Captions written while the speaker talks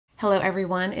Hello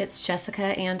everyone, it's Jessica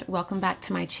and welcome back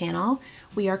to my channel.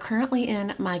 We are currently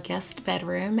in my guest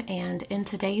bedroom, and in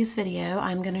today's video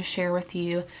I'm going to share with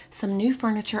you some new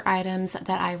furniture items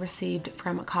that I received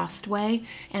from Costway,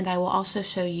 and I will also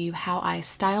show you how I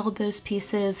styled those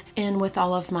pieces in with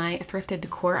all of my thrifted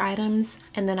decor items.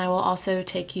 And then I will also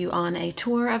take you on a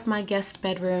tour of my guest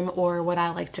bedroom, or what I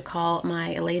like to call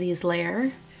my ladies'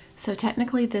 lair. So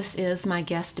technically this is my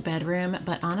guest bedroom,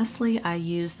 but honestly I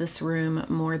use this room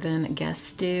more than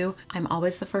guests do. I'm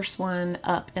always the first one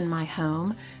up in my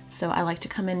home, so I like to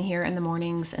come in here in the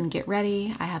mornings and get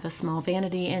ready. I have a small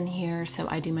vanity in here, so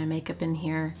I do my makeup in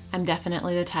here. I'm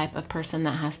definitely the type of person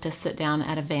that has to sit down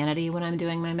at a vanity when I'm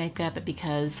doing my makeup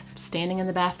because standing in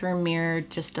the bathroom mirror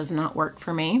just does not work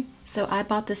for me. So I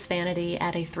bought this vanity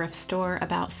at a thrift store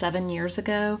about 7 years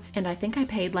ago, and I think I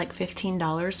paid like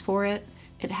 $15 for it.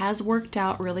 It has worked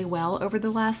out really well over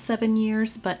the last 7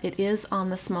 years, but it is on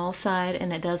the small side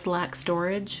and it does lack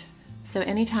storage. So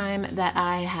anytime that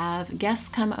I have guests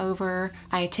come over,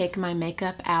 I take my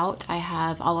makeup out. I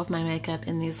have all of my makeup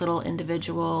in these little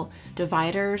individual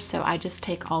dividers, so I just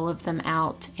take all of them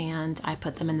out and I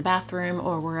put them in the bathroom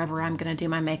or wherever I'm going to do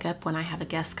my makeup when I have a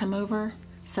guest come over.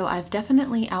 So I've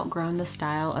definitely outgrown the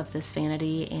style of this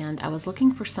vanity, and I was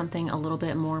looking for something a little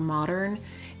bit more modern.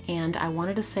 And I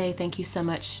wanted to say thank you so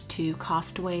much to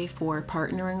Costway for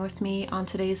partnering with me on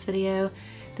today's video.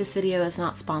 This video is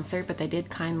not sponsored, but they did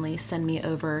kindly send me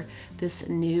over this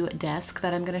new desk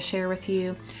that I'm going to share with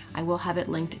you. I will have it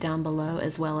linked down below,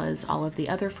 as well as all of the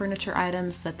other furniture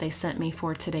items that they sent me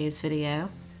for today's video.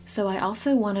 So I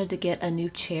also wanted to get a new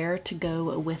chair to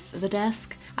go with the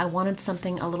desk. I wanted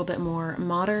something a little bit more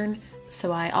modern.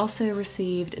 So I also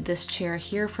received this chair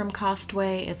here from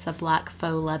Costway. It's a black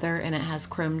faux leather and it has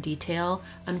chrome detail.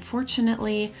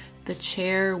 Unfortunately, the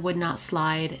chair would not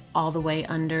slide all the way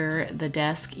under the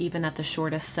desk, even at the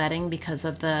shortest setting, because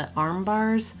of the arm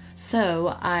bars.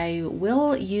 So I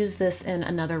will use this in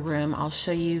another room. I'll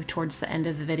show you towards the end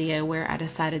of the video where I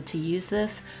decided to use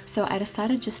this. So I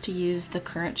decided just to use the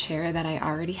current chair that I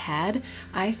already had.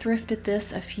 I thrifted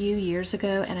this a few years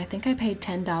ago and I think I paid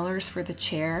 $10 for the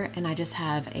chair, and I just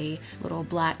have a little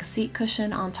black seat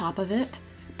cushion on top of it.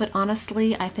 But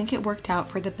honestly, I think it worked out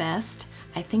for the best.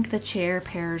 I think the chair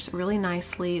pairs really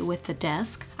nicely with the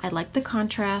desk. I like the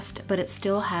contrast, but it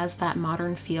still has that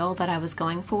modern feel that I was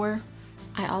going for.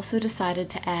 I also decided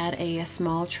to add a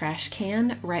small trash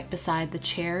can right beside the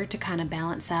chair to kind of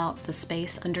balance out the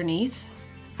space underneath.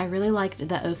 I really liked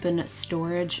the open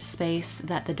storage space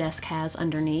that the desk has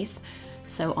underneath.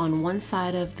 So on one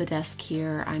side of the desk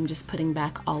here, I'm just putting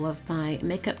back all of my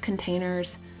makeup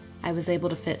containers. I was able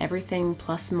to fit everything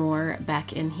plus more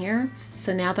back in here.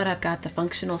 So now that I've got the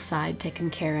functional side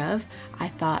taken care of, I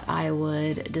thought I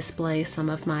would display some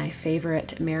of my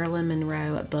favorite Marilyn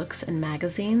Monroe books and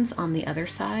magazines on the other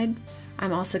side.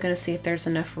 I'm also going to see if there's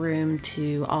enough room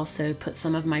to also put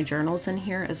some of my journals in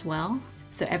here as well.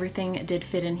 So everything did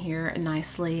fit in here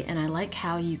nicely, and I like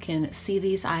how you can see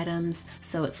these items,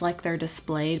 so it's like they're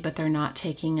displayed but they're not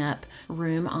taking up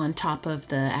room on top of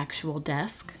the actual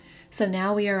desk. So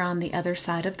now we are on the other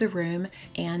side of the room,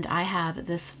 and I have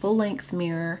this full-length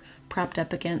mirror propped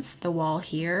up against the wall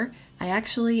here. I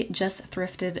actually just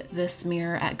thrifted this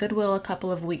mirror at Goodwill a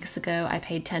couple of weeks ago. I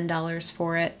paid $10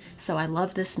 for it, so I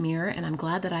love this mirror and I'm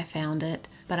glad that I found it.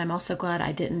 But I'm also glad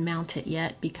I didn't mount it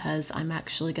yet because I'm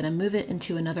actually going to move it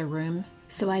into another room.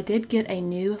 So I did get a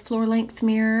new floor-length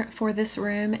mirror for this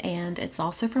room, and it's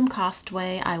also from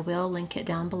Costway. I will link it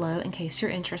down below in case you're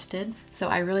interested. So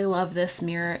I really love this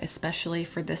mirror, especially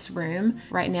for this room.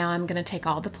 Right now I'm going to take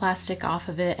all the plastic off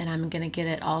of it and I'm going to get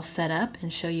it all set up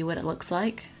and show you what it looks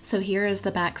like. So here is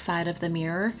the back side of the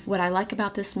mirror. What I like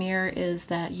about this mirror is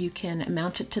that you can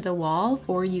mount it to the wall,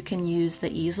 or you can use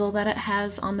the easel that it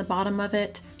has on the bottom of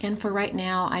it. And for right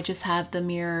now, I just have the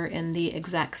mirror in the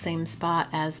exact same spot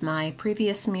as my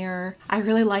previous mirror. I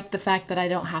really like the fact that I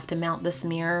don't have to mount this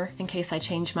mirror in case I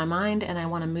change my mind and I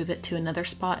want to move it to another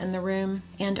spot in the room.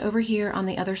 And over here on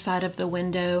the other side of the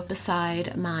window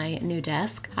beside my new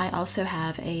desk, I also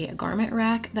have a garment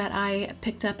rack that I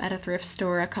picked up at a thrift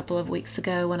store a couple of weeks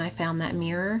ago when I found that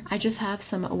mirror. I just have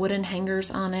some wooden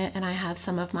hangers on it, and I have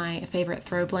some of my favorite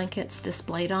throw blankets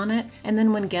displayed on it. And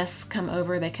then when guests come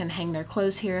over, they can hang their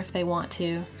clothes here if they want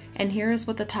to. And here is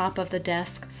what the top of the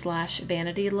desk slash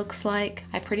vanity looks like.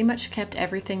 I pretty much kept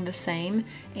everything the same,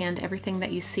 and everything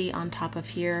that you see on top of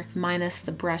here, minus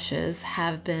the brushes,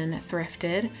 have been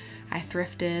thrifted. I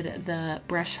thrifted the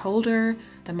brush holder,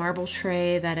 the marble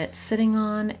tray that it's sitting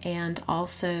on, and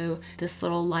also this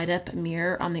little light up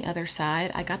mirror on the other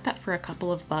side. I got that for a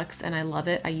couple of bucks and I love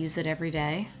it. I use it every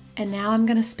day. And now I'm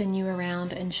going to spin you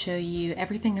around and show you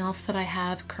everything else that I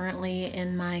have currently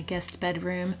in my guest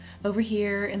bedroom. Over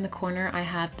here in the corner I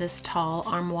have this tall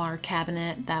armoire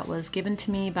cabinet that was given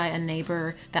to me by a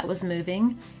neighbor that was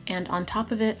moving, and on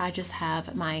top of it I just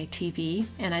have my TV,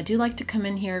 and I do like to come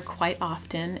in here quite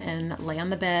often and lay on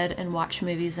the bed and watch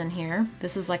movies in here.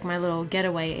 This is like my little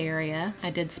getaway area. I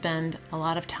did spend a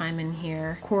lot of time in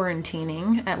here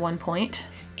quarantining at one point.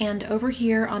 And over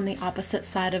here on the opposite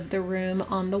side of the room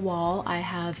on the wall, I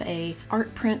have a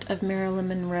art print of Marilyn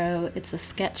Monroe. It's a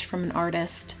sketch from an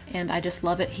artist, and I just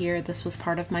love it here. This was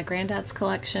part of my granddad's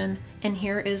collection. And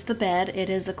here is the bed. It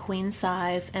is a queen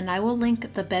size, and I will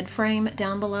link the bed frame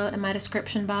down below in my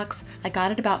description box. I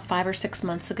got it about 5 or 6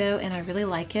 months ago, and I really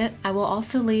like it. I will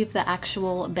also leave the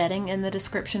actual bedding in the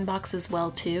description box as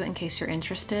well too, in case you're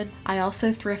interested. I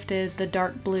also thrifted the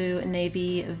dark blue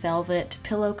navy velvet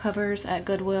pillow covers at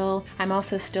Goodwill. I'm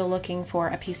also still looking for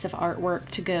a piece of artwork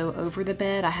to go over the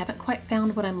bed. I haven't quite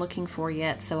found what I'm looking for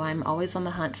yet, so I'm always on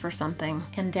the hunt for something.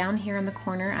 And down here in the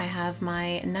corner I have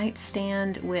my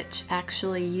nightstand, which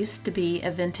actually used to be a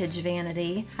vintage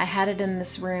vanity. I had it in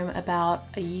this room about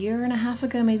a year and a half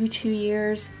ago, maybe 2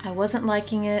 years. I wasn't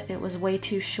liking it. It was way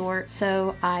too short,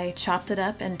 so I chopped it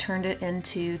up and turned it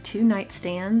into 2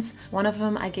 nightstands. One of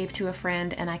them I gave to a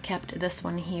friend, and I kept this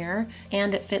one here,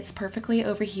 and it fits perfectly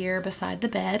over here beside the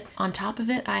bed. On top of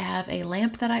it I have a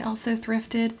lamp that I also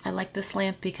thrifted. I like this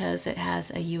lamp because it has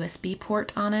a USB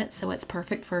port on it, so it's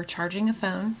perfect for charging a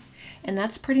phone. And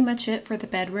that's pretty much it for the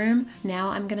bedroom. Now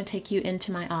I'm going to take you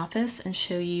into my office and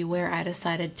show you where I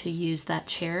decided to use that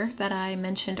chair that I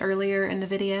mentioned earlier in the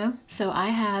video. So I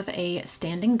have a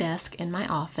standing desk in my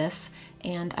office,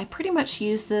 and I pretty much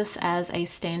use this as a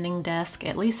standing desk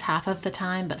at least half of the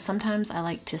time, but sometimes I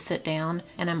like to sit down,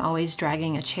 and I'm always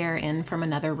dragging a chair in from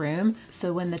another room.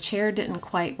 So when the chair didn't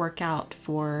quite work out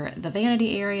for the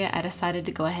vanity area, I decided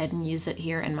to go ahead and use it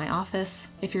here in my office.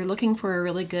 If you're looking for a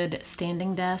really good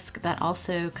standing desk that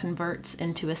also converts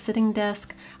into a sitting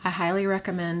desk, I highly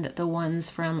recommend the ones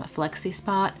from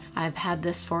Flexispot. I've had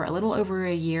this for a little over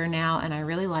a year now, and I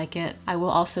really like it. I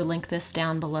will also link this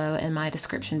down below in my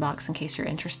description box in case you're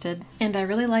interested. And I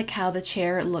really like how the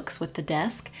chair looks with the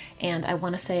desk, and I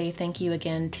want to say thank you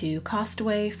again to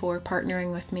Costway for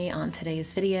partnering with me on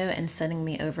today's video and sending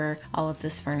me over all of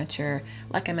this furniture.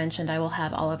 Like I mentioned, I will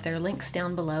have all of their links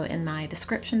down below in my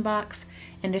description box.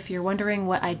 And if you're wondering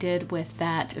what I did with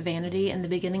that vanity in the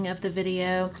beginning of the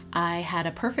video, I had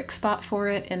a perfect spot for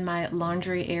it in my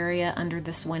laundry area under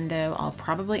this window. I'll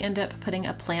probably end up putting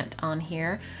a plant on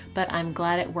here, but I'm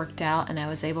glad it worked out and I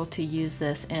was able to use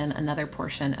this in another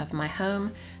portion of my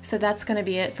home. So that's going to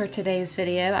be it for today's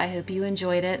video. I hope you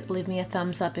enjoyed it. Leave me a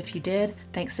thumbs up if you did.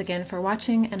 Thanks again for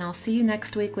watching, and I'll see you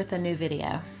next week with a new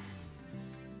video.